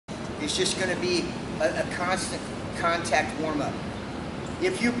It's just going to be a constant contact warm-up.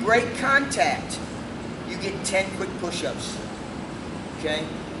 If you break contact, you get 10 quick push-ups. Okay?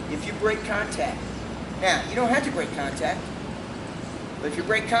 If you break contact. Now, you don't have to break contact. But if you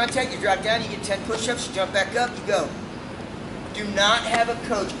break contact, you drop down, you get 10 push-ups, you jump back up, you go. Do not have a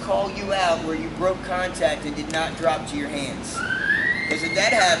coach call you out where you broke contact and did not drop to your hands. Because if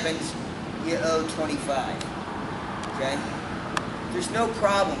that happens, you owe 25. Okay? There's no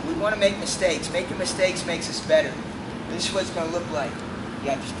problem. We want to make mistakes. Making mistakes makes us better. This is what it's going to look like.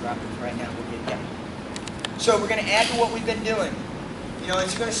 Yeah, just drop it right now. We'll get down. So we're going to add to what we've been doing. You know,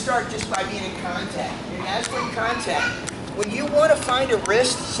 it's going to start just by being in contact. And as we're in contact, when you want to find a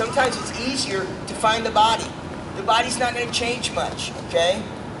wrist, sometimes it's easier to find the body. The body's not going to change much, okay?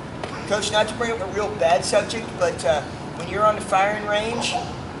 Coach, not to bring up a real bad subject, but when you're on the firing range,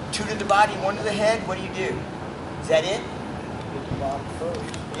 2 to the body, 1 to the head, what do you do? Is that it? Hit the body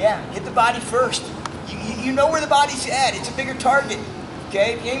first. Yeah, hit the body first. You know where the body's at. It's a bigger target,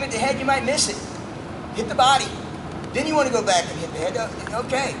 okay? If you aim at the head, you might miss it. Hit the body. Then you want to go back and hit the head.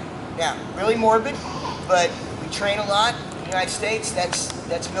 Okay. Now, really morbid, but we train a lot in the United States.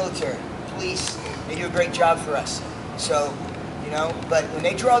 That's military. Police, they do a great job for us. So, you know, but when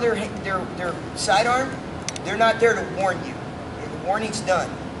they draw their sidearm, they're not there to warn you. The warning's done,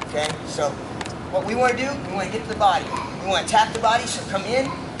 okay? So what we want to do, we want to hit the body. We want to tap the body, so come in,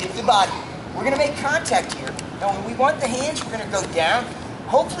 hit the body. We're going to make contact here. Now when we want the hands, we're going to go down.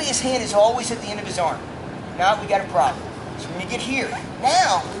 Hopefully his hand is always at the end of his arm. Now we got a problem. So we're going to get here.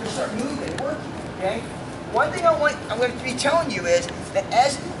 Now we're going to start moving, working, okay? One thing I'm going to be telling you is that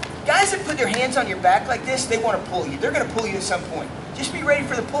as guys that put their hands on your back like this, they want to pull you. They're going to pull you at some point. Just be ready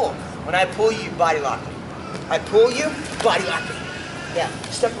for the pull. When I pull you, body lock me. I pull you, body lock me. Now,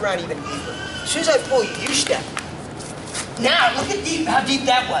 step around even deeper. As soon as I pull you, you step. Now, look at how deep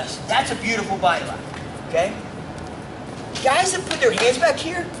that was. That's a beautiful body lock, okay? Guys that put their hands back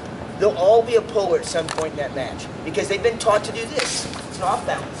here, they'll all be a puller at some point in that match because they've been taught to do this. It's an off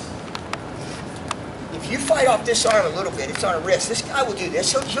balance. If you fight off this arm a little bit, it's on a wrist. This guy will do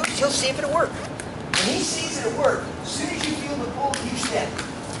this. He'll see if it'll work. When he sees it'll work, as soon as you feel the pull, you step.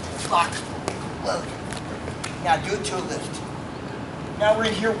 Lock. Load. Now do it to a lift. Now we're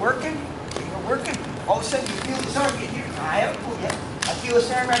in here working. We're working. All of a sudden you feel his arm get here. I haven't pulled yet. I feel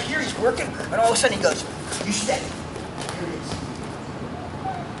his arm right here. He's working. And all of a sudden he goes, you step. Here it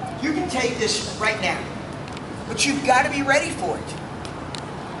is. You can take this right now. But you've got to be ready for it.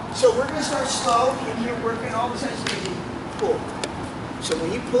 So we're going to start slow, in here working, all of a sudden it's going to pull. So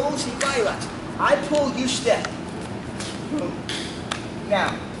when he pulls, he body locks. I pull, you step. Boom.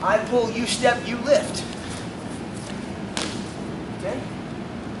 Now, I pull, you step, you lift. Okay?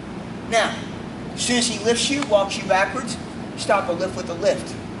 Now, as soon as he lifts you, walks you backwards, stop a lift with a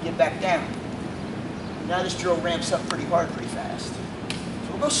lift. Get back down. Now this drill ramps up pretty hard, pretty fast.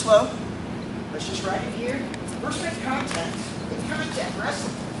 So we'll go slow. Let's just right in here. First make contact. Make contact,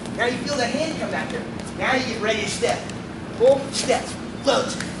 wrestle. Now you feel that hand come back there. Now you get ready to step. Pull, step,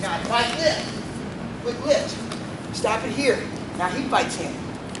 float. Now I fight lift. Quick lift. Stop it here. Now he fights in.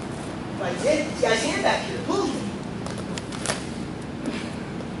 Fights in. This guy's hand back here. Pulls me.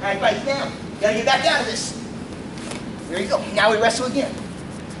 Now he fights down. You gotta get back out of this. There you go. Now we wrestle again.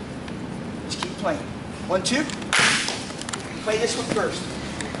 Just keep playing. 1, 2. Play this one first.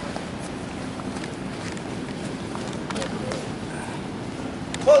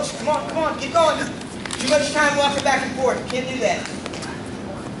 Close, come on, get going. Too much time walking back and forth. Can't do that.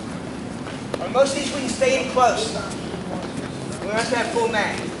 On most of these, we can stay in close. We don't have to have full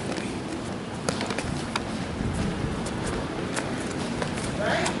mag.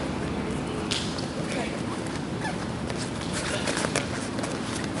 Alright? Okay.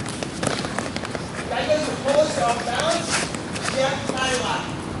 Guy goes to pull us off balance. Step, body lock.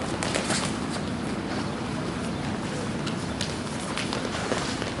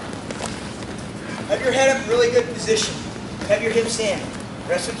 Have your head up in really good position. Have your hips in.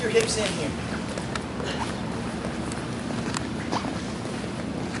 Rest with your hips in here.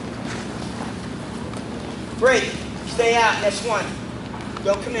 Break. Stay out. Next one.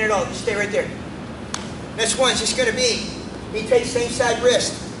 Don't come in at all. Just stay right there. Next one's just going to be, he takes same side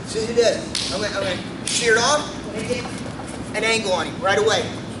wrist. As soon as he does, I'm going to shear it off and get an angle on him right away.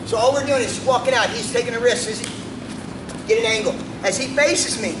 So all we're doing is just walking out. He's taking a wrist. As he get an angle. As he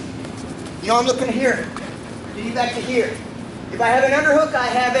faces me, you know I'm looking here. Get him back to here. If I have an underhook, I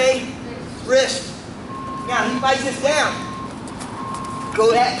have a wrist. Now he fights this down.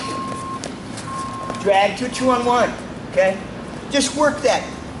 Go ahead. Drag to a 2-on-1. Okay? Just work that.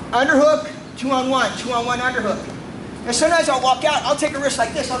 Underhook, 2-on-1, 2-on-1 underhook. Now sometimes I'll walk out, I'll take a risk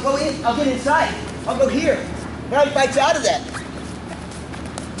like this, I'll go in, I'll get inside, I'll go here. Now he bites out of that.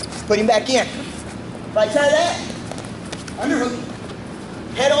 Put him back in. Bites out of that. Underhook.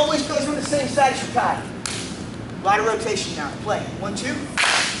 Head always goes on the same side as your thigh. A lot of rotation now. Play. 1, 2.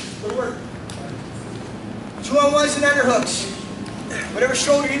 Good work. 2-on-1s and underhooks. Whatever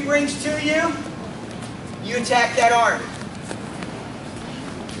shoulder he brings to you, you attack that arm.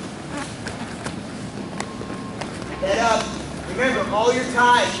 Head up. Remember, all your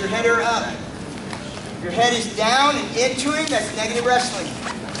ties, your head are up. Your head is down and into him, that's negative wrestling.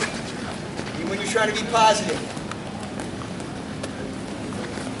 Even when you're trying to be positive.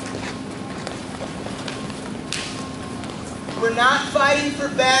 We're not fighting for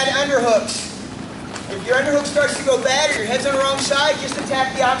bad underhooks. If your underhook starts to go bad or your head's on the wrong side, just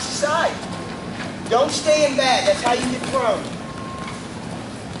attack the opposite side. Don't stay in bad, that's how you get thrown.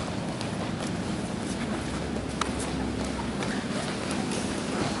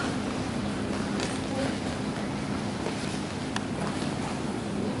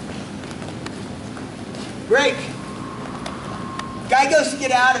 Break. Guy goes to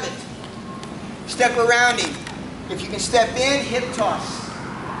get out of it. Step around him. If you can step in, hip toss.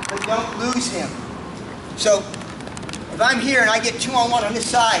 But don't lose him. So, if I'm here and I get 2-on-1 on this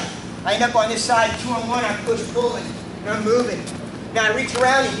side, I end up on this side, 2-on-1, I push pulling, and I'm moving. Now I reach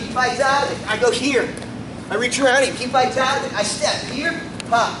around him, he fights out of it. I go here. I reach around him, he fights out of it. I step here,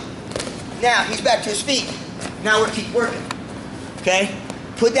 pop. Now he's back to his feet. Now we're keep working. Okay?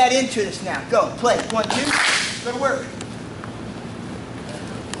 Put that into this now. Go, play. 1, 2. Go to work.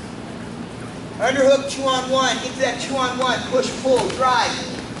 Underhook 2-on-1. Get to that 2-on-1. Push, pull, drive.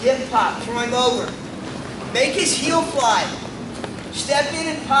 Hip pop. Throw him over. Make his heel fly. Step in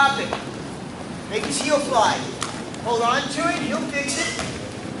and pop it. Make his heel fly. Hold on to him. He'll fix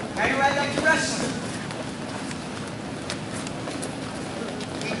it. Now you're right back to wrestling.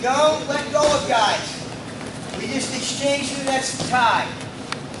 We don't let go of guys. We just exchange the next tie.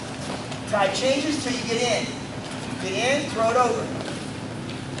 Tie changes till you get in. Get in, throw it over.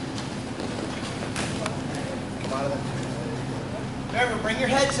 Remember, bring your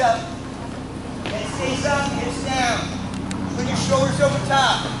heads up. Head stays up, hips down. Put your shoulders over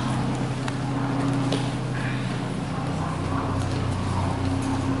top.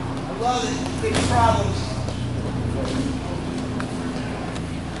 I love it. Big problems.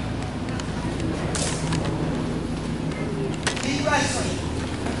 Deep wrestling.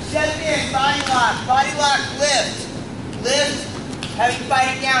 Step in, body lock, lift. Lift, have you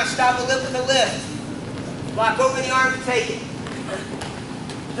fight it down, stop a lift with a lift. Lock over the arm to take it.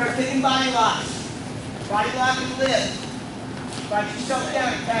 Start taking body locks. Body lock and lift. Fight yourself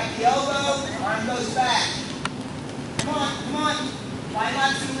down, attack the elbow, arm goes back. Come on, come on. Body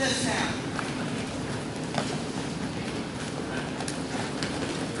locks and lifts now.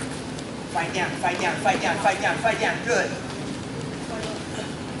 Fight down, fight down, fight down, fight down, fight down. Good.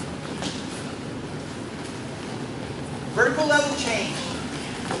 Vertical level change.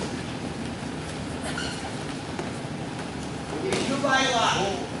 Give you a body lock.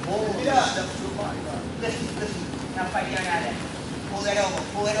 Lift it up. Listen. Now fight down out of that. Pull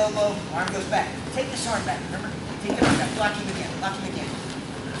that elbow, arm goes back. Take this arm back, remember? Take the arm back. Lock him again.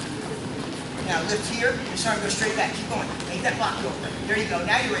 Now lift here, this arm goes straight back. Keep going. Make that lock go. There you go.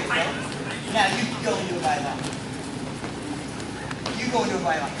 Now you're ready to go. Now you can go into a body lock. You go into a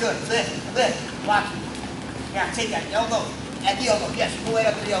body lock. Good. Lift. Lock him. Now take that elbow, at the elbow, yes, pull it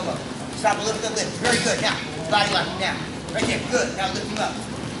up to the elbow. Stop a little bit, lift, very good. Now, body lock, now, right there, good. Now lift him up.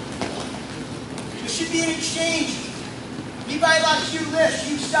 This should be an exchange. He body locks you, lift,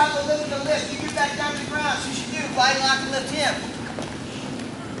 you stop a little bit, lift, you get back down to the ground. So you should do, body lock and lift him.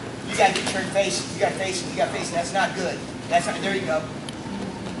 You gotta get turned facing, you got facing, that's not good. That's not, there you go.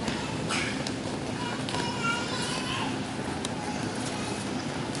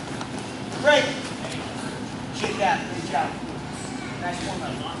 Great. Shake that, good job. Nice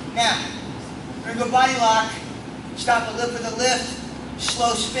warm-up. Now, we're going to go body lock, stop the lift with a lift,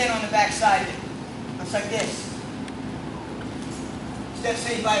 slow spin on the back side of it. Looks like this. Step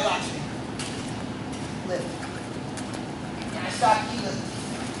same body locks me. Lift. And I stop, key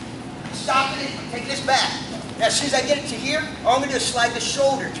lift. Stop it, take this back. Now as soon as I get it to here, all I'm going to do is slide the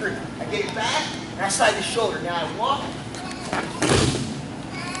shoulder through. I get it back, and I slide the shoulder. Now I walk,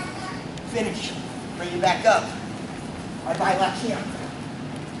 finish. Bring it back up. I body lock him.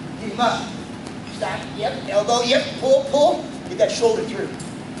 Get him up. Stop. Yep. Elbow. Yep. Pull. Get that shoulder through.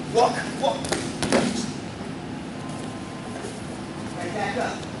 Walk. Right back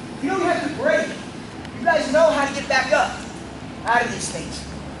up. You don't have to break. You guys know how to get back up out of these things.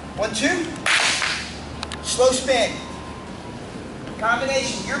 1, 2. Slow spin.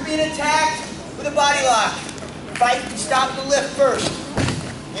 Combination. You're being attacked with a body lock. Fight and stop the lift first.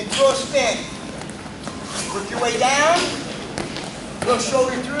 Then throw a spin. Work your way down. Go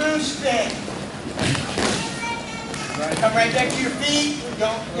shoulder through, spin. Come right back to your feet.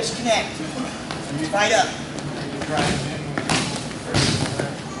 Don't disconnect. Fight up.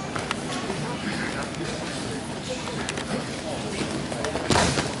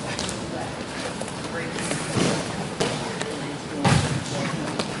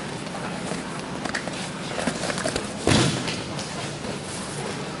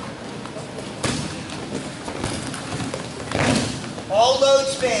 All load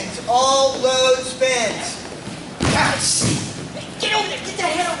spins. All load spins. Yes. Get over there. Get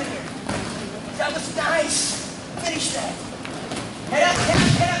that head over there. That was nice. Finish that. Head up, head up,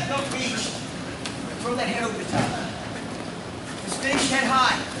 head up. Don't reach. Throw that head over the top. Just finish head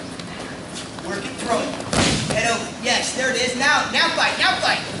high. Work it, throw it. Head over. Yes, there it is. Now fight. Now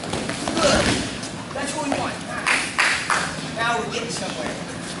fight. Good. That's what we want. Now we're getting somewhere.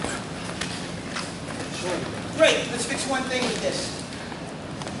 Great. Let's fix one thing with this.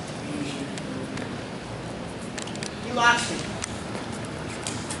 He locks me.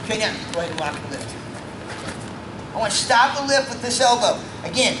 Okay, now go ahead and lock the lift. I want to stop the lift with this elbow.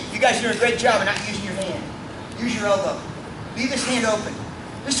 Again, you guys are doing a great job of not using your hand. Use your elbow. Leave this hand open.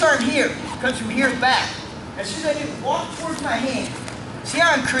 This arm here comes from here back. As soon as I do, walk towards my hand. See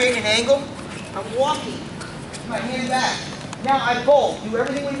how I'm creating an angle? I'm walking with my hand back. Now I bowl. Do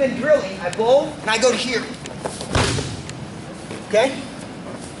everything we've been drilling. I bowl and I go to here. Okay?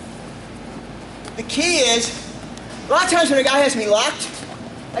 The key is, a lot of times when a guy has me locked,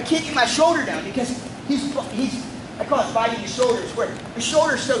 I can't get my shoulder down because he's I call it biting his shoulders, where his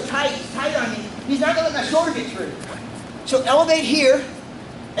shoulder's so tight, he's tight on me, he's not going to let my shoulder get through. So elevate here,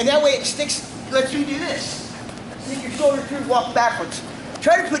 and that way it sticks, lets you do this. Stick your shoulder through, walk backwards.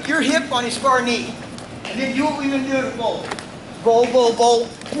 Try to put your hip on his far knee, and then do what we've been doing with bowl. Bowl, bowl, bowl,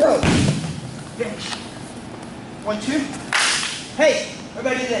 throw. Finish. 1, 2. Hey,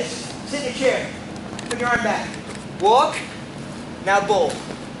 everybody do this. Sit in a chair. Put your arm back. Walk. Now bowl.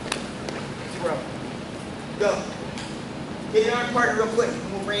 Throw. Go. Get an arm partner real quick,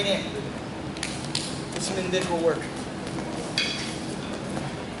 and we'll bring it in. Get some individual work.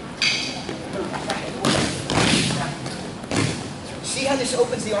 See how this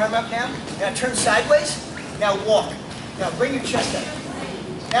opens the arm up now? Now turn sideways. Now walk. Now bring your chest up.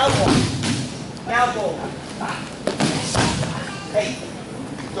 Now walk. Now bowl. Hey,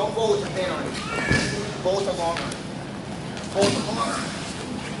 don't bowl with the thin arm. Bowl with the long arm. Bowl with the long arm.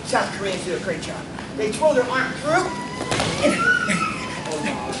 South Koreans do a great job. They throw their arm through.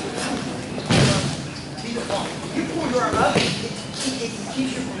 You pull your arm up, it keeps you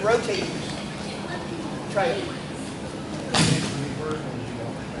from rotating. Try it.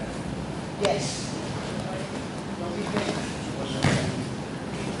 Yes.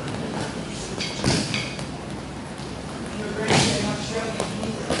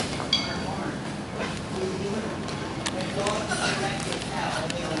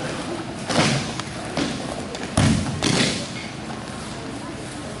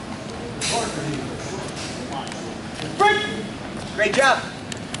 Great job.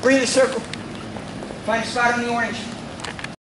 Breathe a circle. Find a spot on the orange.